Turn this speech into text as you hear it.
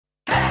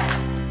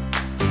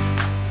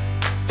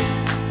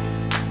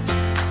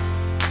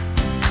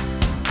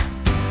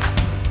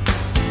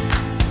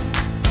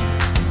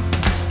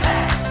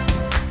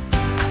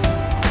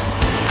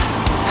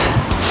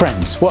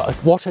Friends,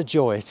 what a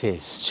joy it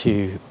is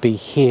to be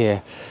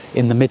here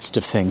in the midst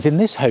of things, in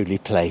this holy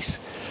place.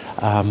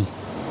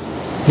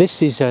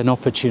 This is an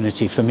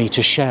opportunity for me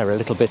to share a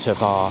little bit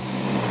of our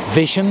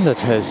vision that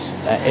has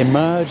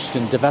emerged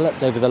and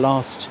developed over the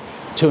last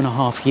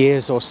 2.5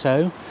 years or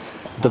so.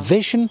 The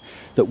vision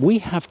that we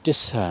have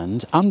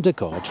discerned under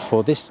God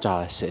for this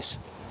diocese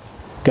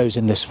goes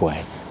in this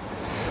way.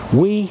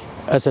 We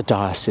as a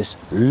diocese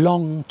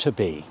long to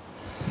be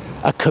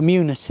a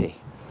community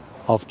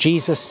of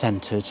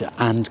Jesus-centred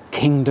and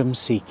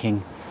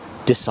kingdom-seeking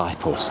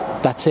disciples.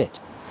 That's it.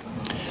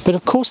 But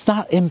of course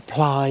that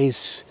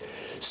implies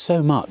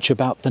so much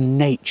about the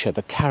nature,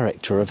 the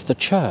character of the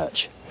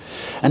church.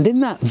 And in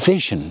that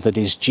vision that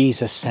is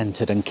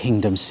Jesus-centred and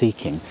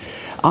kingdom-seeking,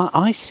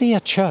 I see a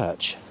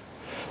church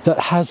that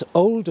has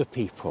older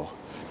people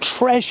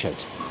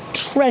treasured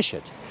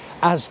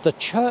as the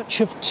church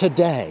of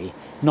today,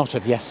 not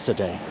of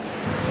yesterday.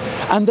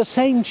 And the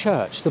same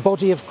church, the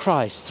body of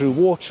Christ, through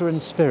water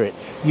and spirit,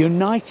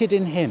 united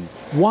in him,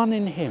 one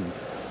in him,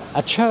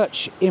 a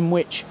church in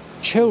which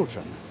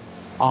children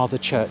are the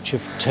church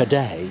of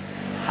today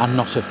and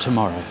not of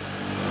tomorrow.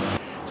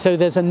 So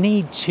there's a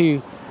need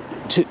to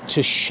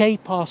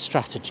shape our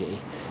strategy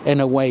in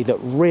a way that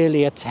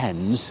really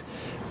attends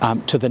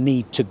to the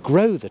need to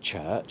grow the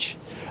church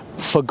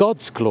for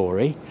God's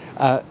glory,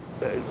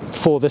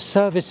 for the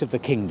service of the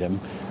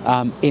kingdom,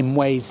 in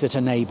ways that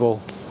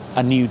enable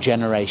a new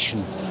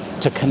generation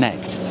to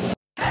connect.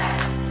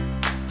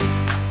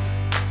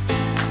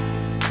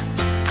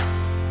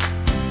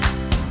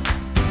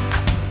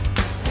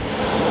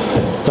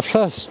 The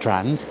first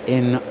strand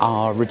in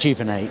our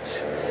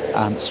Rejuvenate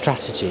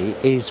strategy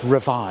is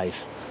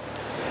Revive.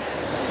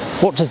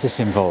 What does this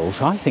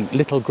involve? I think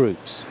little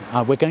groups.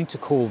 We're going to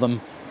call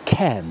them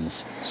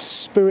cairns,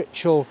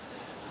 spiritual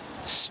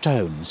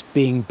stones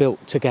being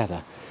built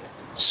together.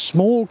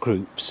 Small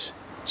groups,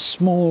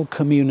 small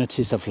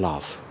communities of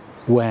love,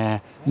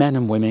 where men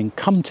and women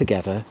come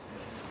together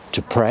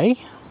to pray,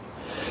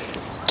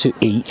 to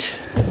eat,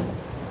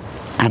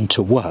 and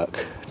to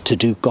work, to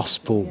do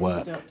gospel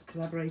work.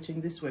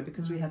 Collaborating this way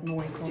because we had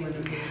more in common.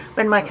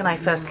 When Mike and I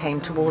first came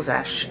to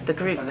Warsash, the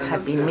group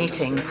had been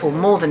meeting for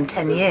more than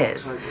 10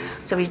 years.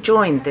 So we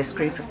joined this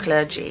group of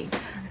clergy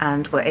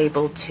and were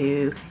able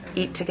to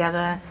eat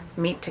together,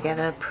 meet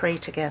together, pray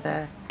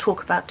together,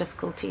 talk about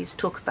difficulties,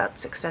 talk about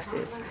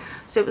successes.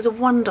 So it was a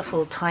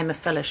wonderful time of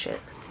fellowship.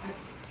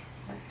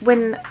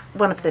 When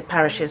one of the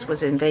parishes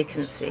was in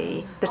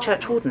vacancy, the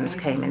church wardens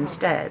came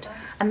instead,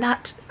 and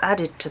that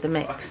added to the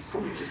mix.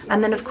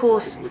 And then, of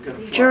course,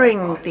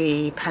 during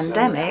the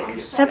pandemic,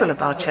 several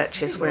of our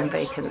churches were in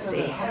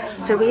vacancy,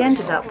 so we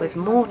ended up with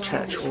more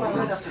church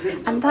wardens,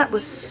 and that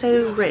was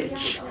so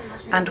rich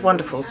and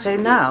wonderful. So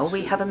now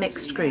we have a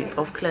mixed group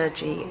of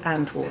clergy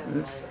and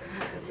wardens,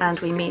 and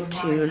we meet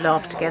to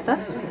laugh together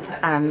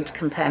and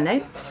compare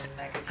notes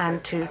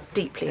and to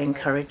deeply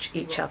encourage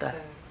each other.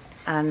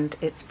 And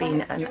it's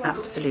been an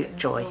absolute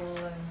joy.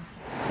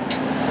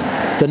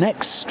 The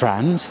next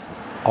strand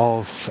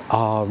of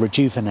our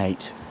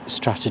Rejuvenate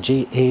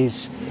strategy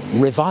is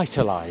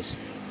Revitalise.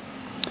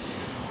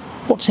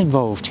 What's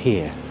involved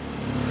here?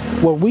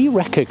 Well, we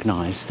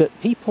recognise that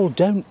people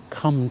don't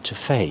come to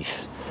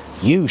faith,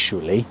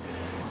 usually,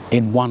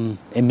 in one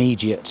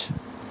immediate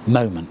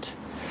moment.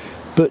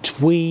 But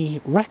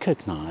we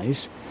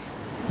recognise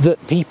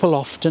that people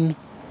often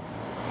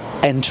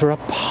enter a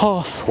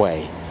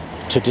pathway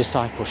to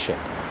discipleship.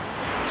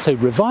 So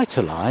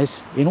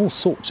Revitalise, in all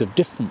sorts of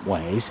different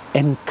ways,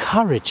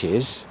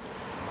 encourages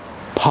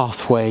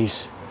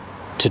pathways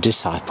to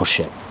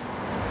discipleship.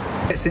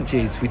 At St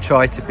Jude's we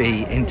try to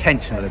be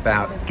intentional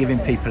about giving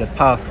people a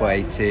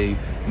pathway to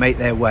make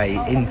their way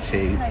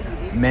into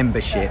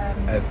membership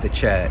of the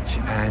church,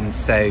 and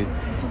so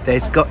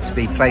there's got to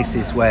be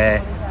places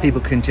where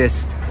people can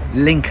just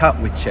link up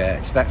with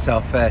church. That's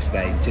our first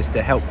aim, just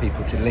to help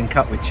people to link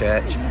up with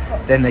church.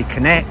 Then they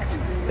connect,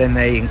 then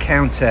they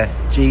encounter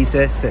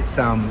Jesus at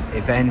some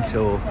event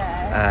or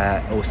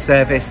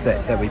service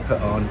that we put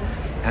on,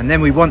 and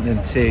then we want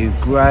them to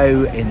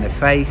grow in the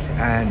faith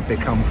and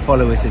become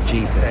followers of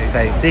Jesus.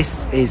 So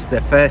this is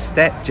the first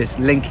step, just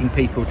linking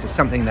people to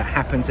something that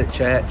happens at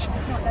church.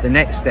 The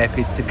next step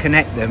is to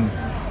connect them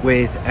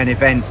with an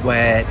event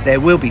where there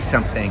will be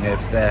something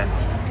of the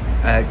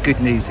good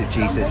news of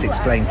Jesus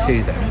explained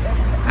to them,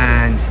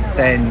 and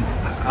then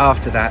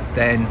after that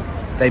then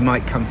they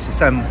might come to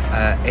some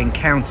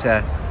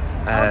encounter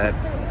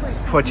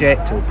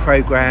project or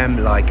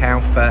program like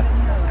Alpha,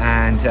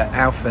 and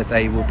Alpha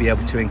they will be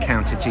able to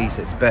encounter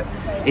Jesus. But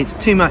it's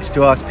too much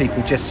to ask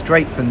people just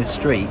straight from the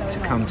street to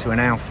come to an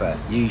Alpha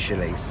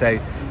usually, so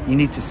you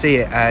need to see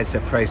it as a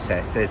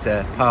process, as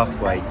a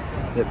pathway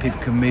that people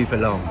can move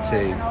along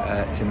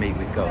to meet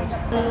with God.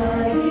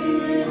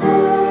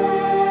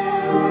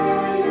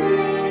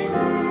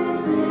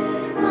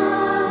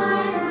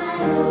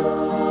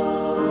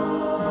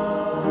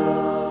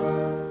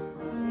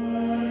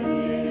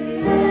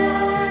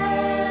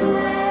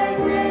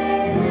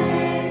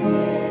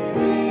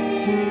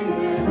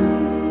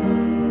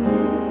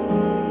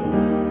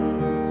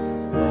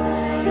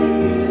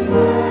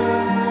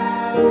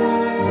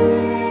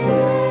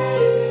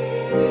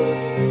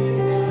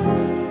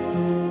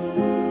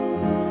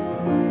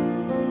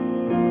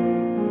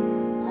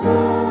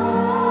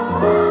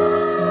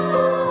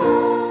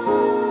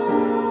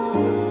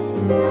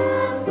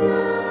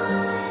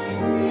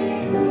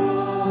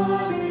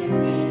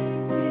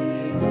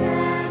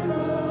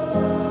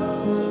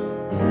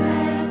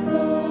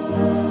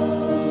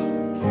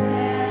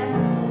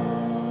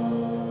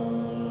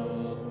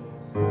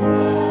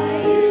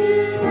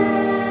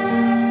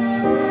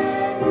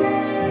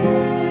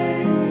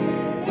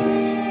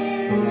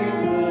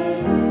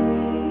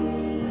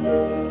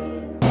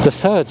 The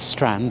third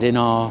strand in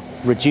our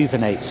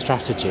Rejuvenate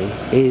strategy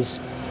is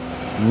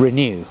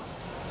Renew.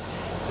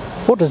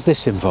 What does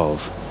this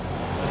involve?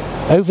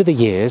 Over the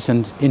years,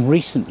 and in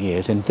recent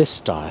years in this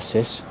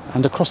diocese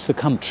and across the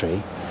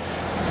country,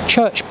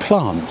 church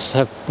plants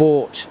have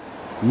brought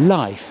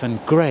life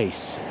and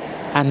grace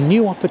and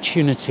new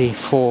opportunity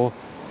for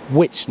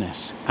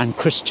witness and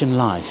Christian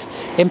life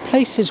in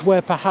places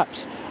where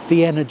perhaps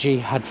the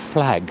energy had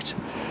flagged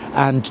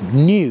and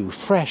new,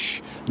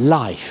 fresh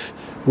life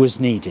was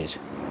needed.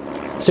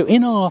 So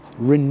in our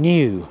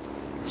Renew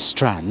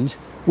strand,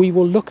 we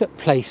will look at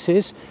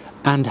places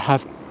and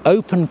have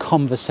open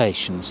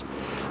conversations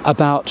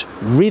about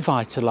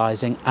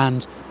revitalising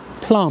and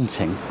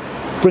planting,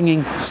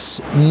 bringing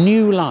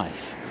new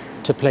life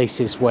to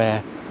places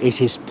where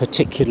it is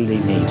particularly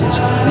needed.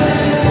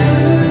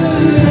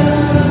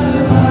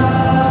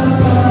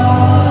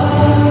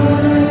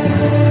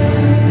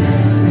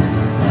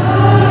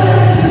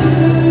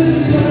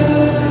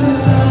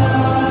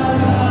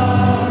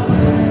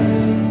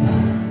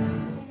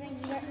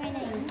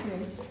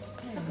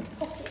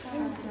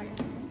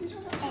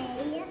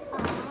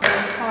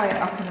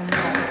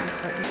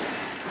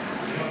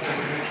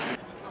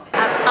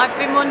 I've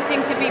been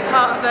wanting to be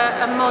part of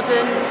a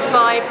modern,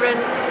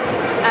 vibrant,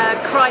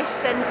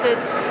 Christ-centred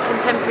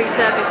contemporary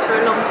service for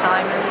a long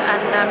time,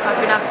 and I've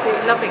been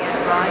absolutely loving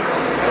it, right?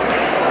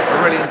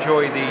 I really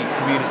enjoy the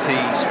community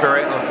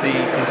spirit of the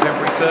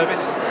contemporary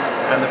service,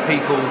 and the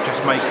people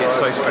just make it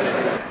so special.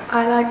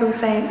 I like All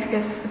Saints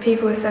because the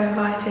people are so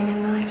inviting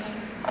and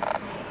nice.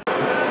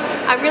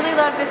 I really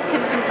love this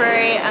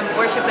contemporary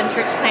worship and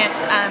church plant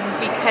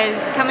because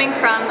coming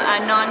from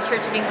a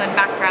non-Church of England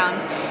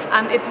background,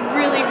 it's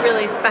really,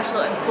 really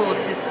special and cool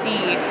to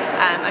see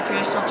a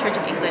traditional Church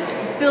of England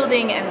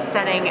building and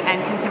setting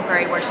and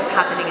contemporary worship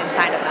happening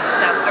inside of that.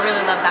 So I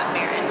really love that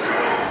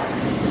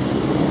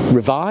marriage.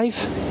 Revive,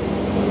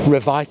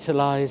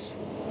 revitalise,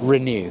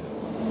 renew.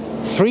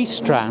 3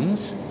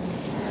 strands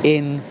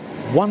in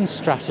one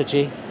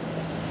strategy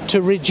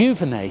to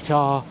rejuvenate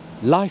our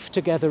life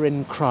together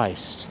in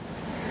Christ.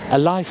 A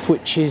life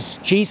which is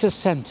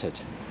Jesus-centred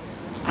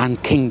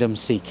and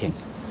kingdom-seeking,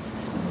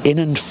 in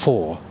and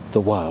for the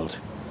world.